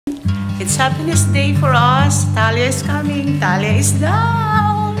It's happiness day for us. Talia is coming. Talia is down.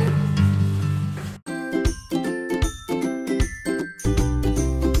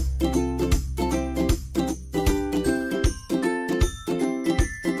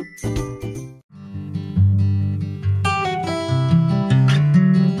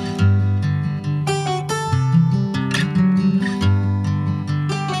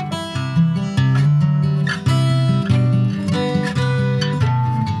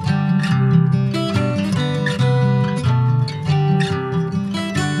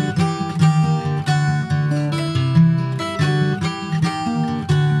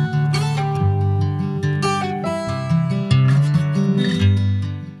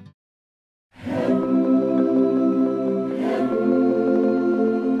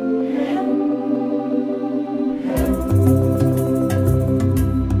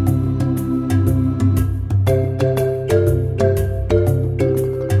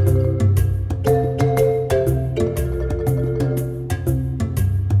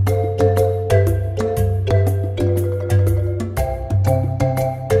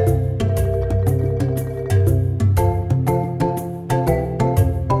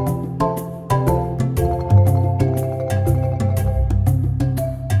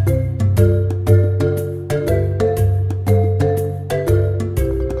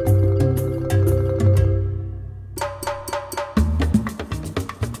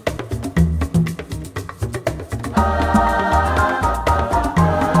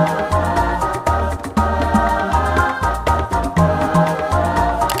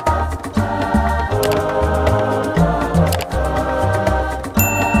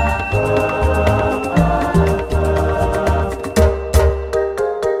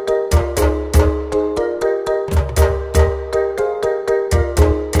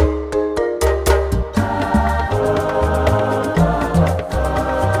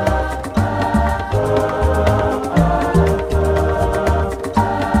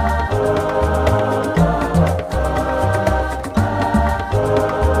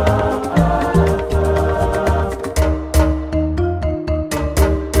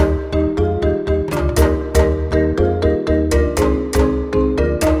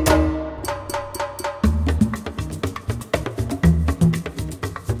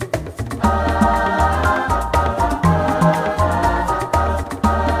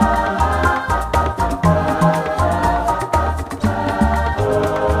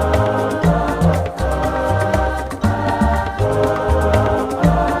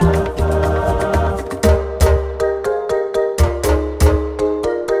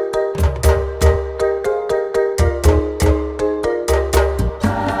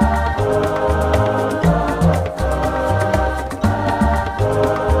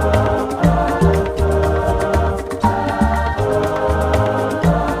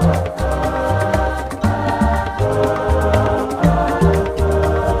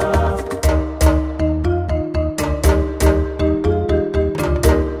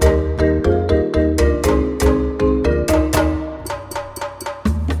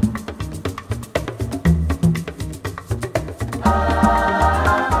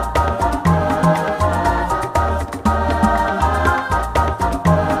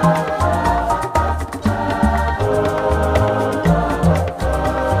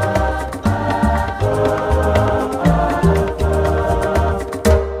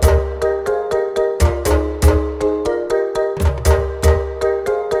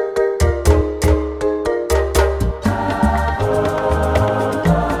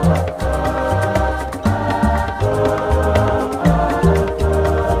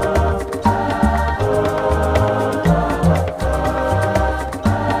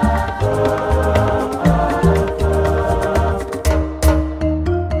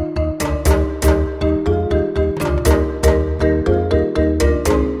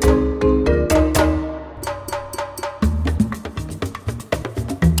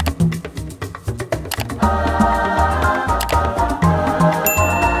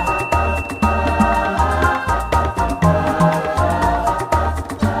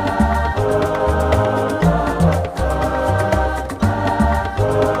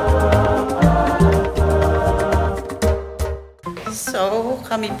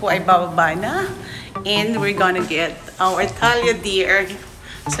 kami po ay bababa na. And we're gonna get our Talia dear.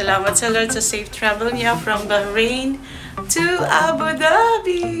 Salamat sa Lord sa safe travel niya from Bahrain to Abu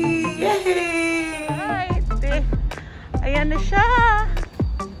Dhabi. Yay! Right. Ayan na siya.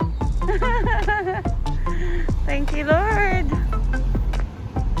 Thank you, Lord.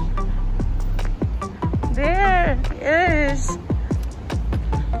 There is.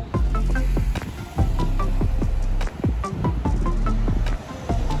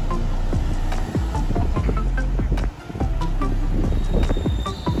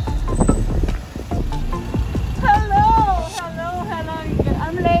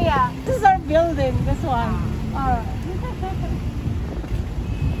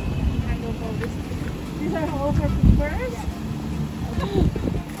 her papers.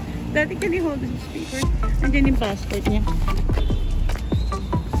 Daddy, can you hold his papers? Andyan yung passport niya.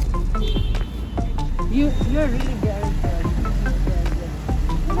 You're really very good.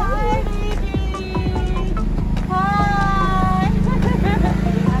 Hi, baby! Hi!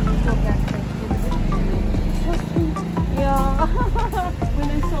 Yeah. When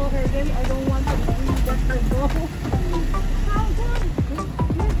I saw her then, I don't want to let her go.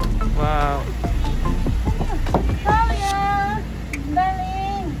 Wow. Talia!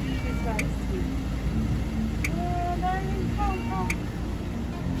 Darling! Oh, darling, come.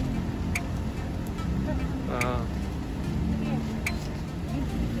 Wow.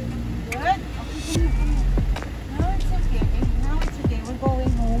 Good? No, it's okay. Now it's okay. We're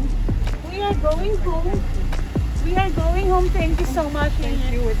going home. We are going home. We are going home. Thank you so much.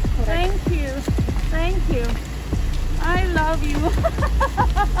 Thank you. Thank you. Thank you. I love you.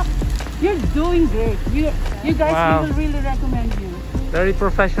 You're doing great. You guys, Wow. we will really recommend you. Very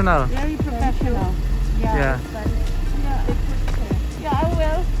professional. Very professional. Yeah. Yeah, I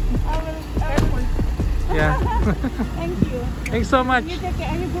will. Yeah. Thank you. Thanks so much. You take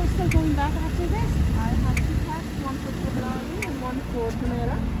care. Are you still going back after this? I have to pack one for February and one for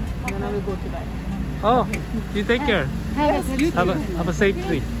Jumeirah, and then I will go to that. Oh, you take care. Have a good Have a safe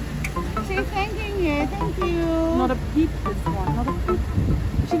trip. Say thanking you. Thank you. Not a peep, this one. Not a peep.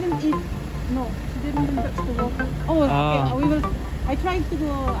 She didn't eat. No, she didn't even touch the water. Oh, Ah. okay. I tried to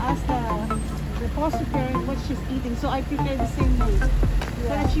go ask the foster parent what she's eating, so I prepared the same way. So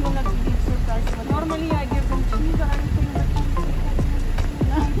that she will not be surprised. But Normally I give them cheese or anything, but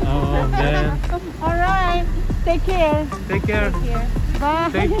Oh man. Alright. Take care. Take care. Bye.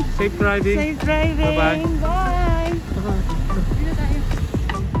 Safe riding. Safe driving. Bye-bye. Bye.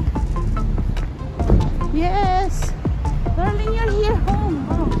 Yes. Darling, you're here home.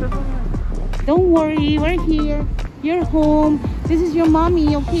 Don't worry, we're here. You're home. This is your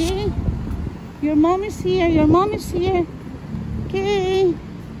mommy, okay? Your mom is here. Your mom is here. Okay.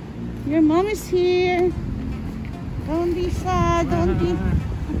 Your mom is here. Don't be sad. Don't be.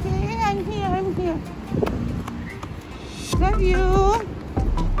 Okay, I'm here. I'm here. Love you.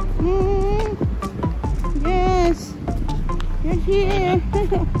 Yes. You're here.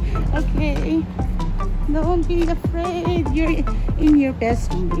 Okay. Don't be afraid. You're in your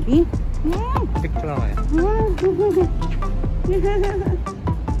best room, baby. Picture ako eh.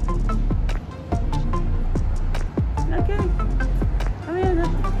 Okay. Come here.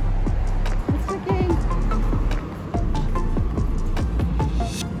 It's okay.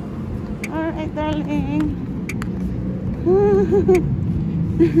 Alright, darling.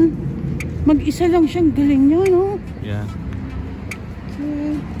 Mag-isa lang siyang galing niya, no? Yeah.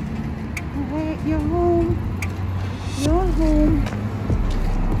 Okay. Alright, you're home. You're home.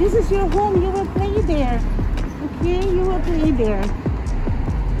 This is your home. You will play there. Okay? You will play there.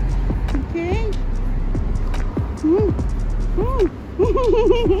 Okay? Okay?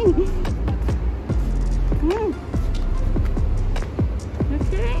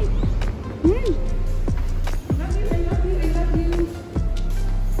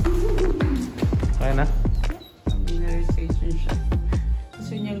 Kaya na? Relaxation siya.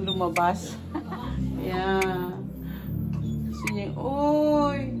 Gusto niyang lumabas. Yeah. Gusto niyang,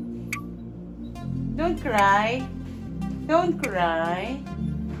 oy! Don't cry. Don't cry.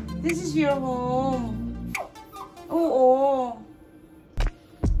 This is your home. Oo.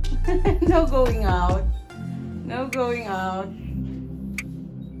 No going out. No going out.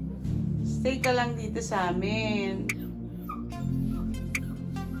 Stay ka lang dito sa amin.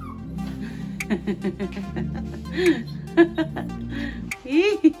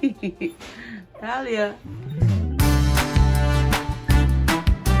 Talia.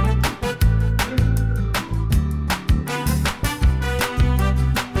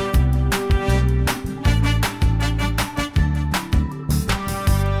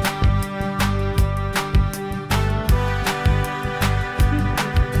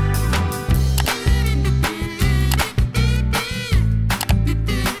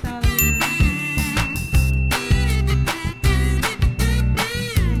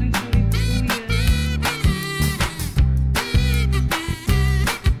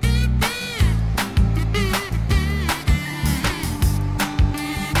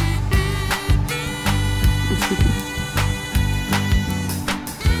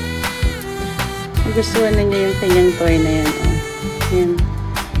 Gustuhan na niya yung kanyang toy na yan. Oh. Yan.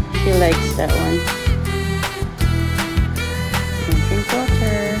 She likes that one. Drink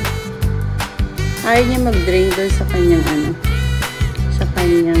water. Ayaw niya mag-drink doon sa kanyang sa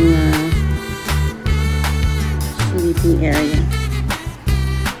kanyang sleeping area.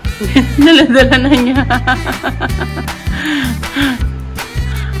 Naladala na niya.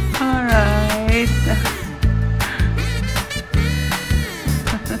 Alright.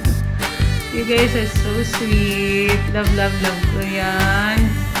 You guys are so sweet. Love, love, love ko yan.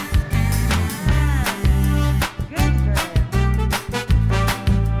 Good girl.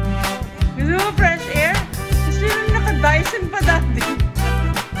 Gusto mo fresh air? Gusto nyo naka-Dyson pa dati.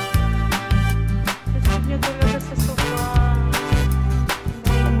 Gusto nyo talaga sa sofa.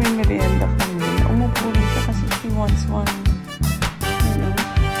 May merienda kami. Umupo rin siya kasi she wants one. Ano?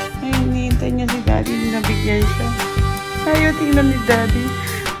 Ay, hinihintay niya si Daddy. Nabigyan siya. Ayaw tingnan ni Daddy.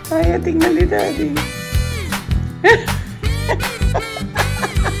 Ayaw tingnan ni Daddy.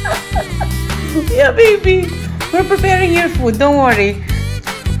 Yeah, baby. We're preparing your food. Don't worry.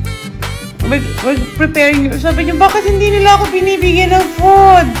 We're preparing your... Sabi niyo, bakit hindi nila ako binibigyan ng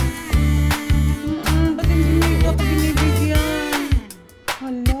food? Ba't hindi nila ako binibigyan?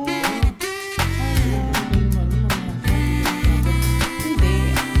 Hala. Hindi.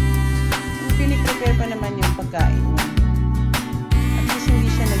 Piniprepare pa naman yung pagkain niya. At least hindi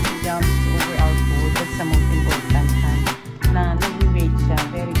siya nag-jump over our food. That's the most important, ha? Na nag-wait siya.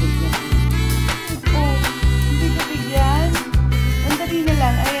 Very good yun. Oh, hindi ka bigyan? Ang dali na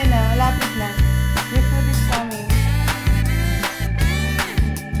lang. Ayan na, malapit na. Your food is coming.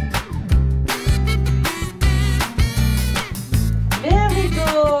 There we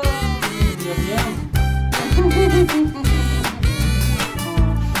go! Yum, yum.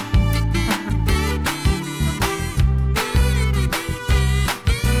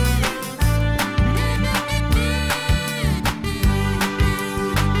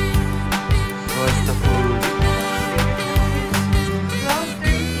 What's the food?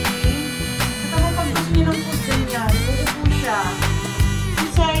 12:30. Ito mo pag gusto niyo ng food ganyan. Uupo siya.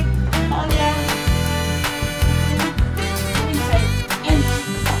 Inside. Talia. Inside. And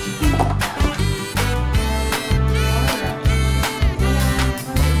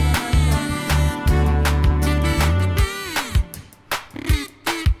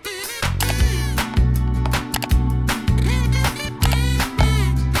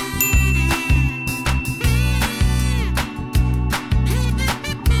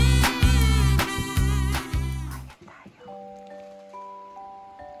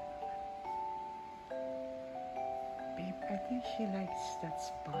babe, I think she likes that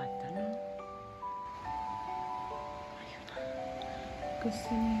spot, ano? Ayun na.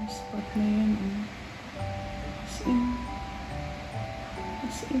 Gusto niya yung spot na yun, oh.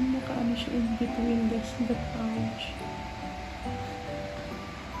 As in, nakaano siya in between the couch.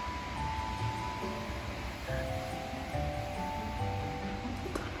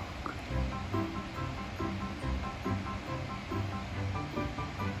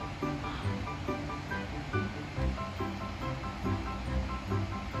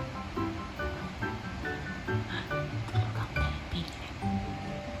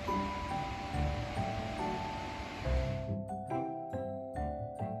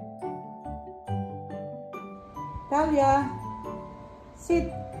 Talia,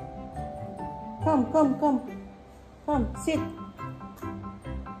 sit. Come, sit.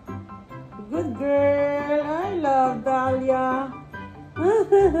 Good girl. I love Talia.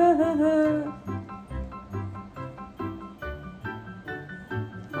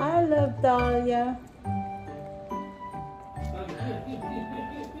 I love Talia.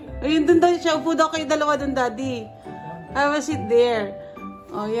 Ayun, dun daw siya. Upo daw kayo dalawa dun, Daddy. I will sit there.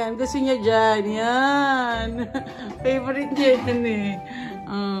 Oh, yan. Gusto niya dyan. Yan. Favorite niya yan eh.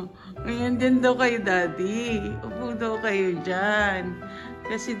 Oh, ayan din daw kayo, Daddy. Upo daw kayo dyan.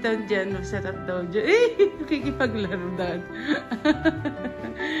 Kasi daw dyan, masarap daw dyan. Eh, kikipaglaro daw.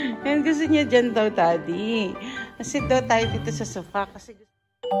 Yan, gusto niya dyan daw, Daddy. Sit daw tayo dito sa sofa. Kasi gusto...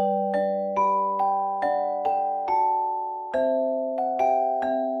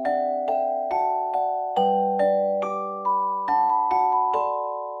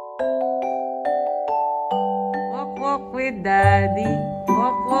 Walk with Daddy.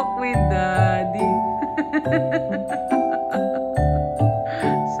 Walk with Daddy.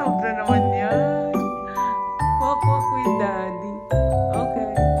 Sobra naman yan. Walk with Daddy.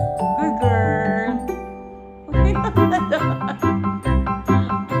 Okay. Good girl. Okay.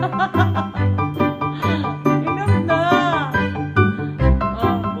 Enough na.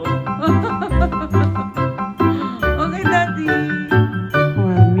 Oh. Okay, Daddy.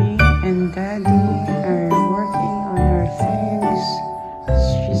 Well, me and Daddy are working on our things.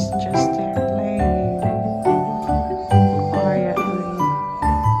 She's just